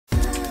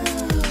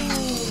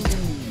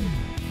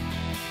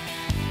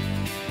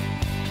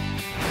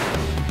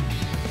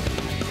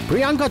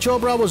Priyanka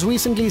Chopra was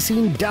recently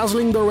seen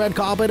dazzling the red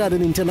carpet at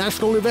an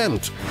international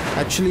event.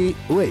 Actually,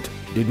 wait,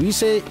 did we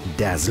say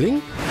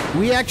dazzling?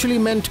 We actually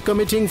meant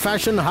committing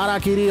fashion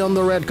harakiri on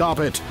the red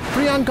carpet.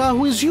 Priyanka,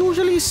 who is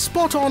usually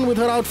spot on with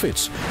her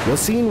outfits, was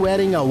seen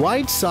wearing a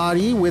white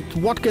sari with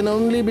what can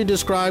only be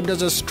described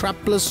as a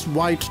strapless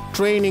white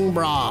training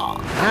bra.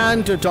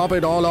 And to top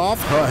it all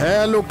off, her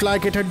hair looked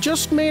like it had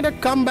just made a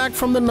comeback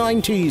from the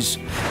 90s.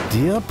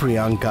 Dear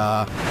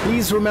Priyanka,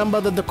 please remember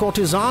that the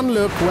courtesan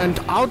look went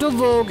out of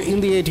vogue in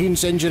the 18th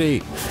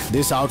century.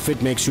 This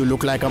outfit makes you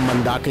look like a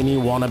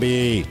Mandakini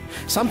wannabe.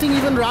 Something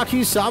even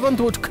Rakhi Sawant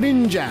would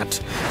cringe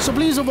at. So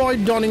please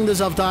avoid donning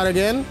this avatar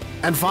again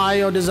and fire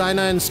your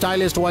designer and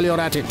stylist while you're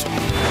at it.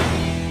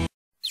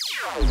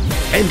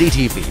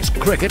 NDTV's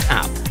cricket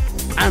app,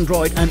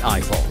 Android and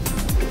iPhone.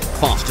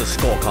 Fastest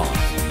scorecard,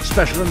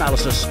 special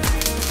analysis,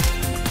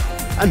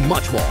 and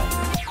much more.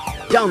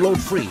 Download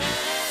free.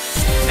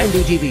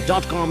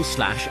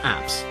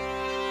 ndtv.com/apps.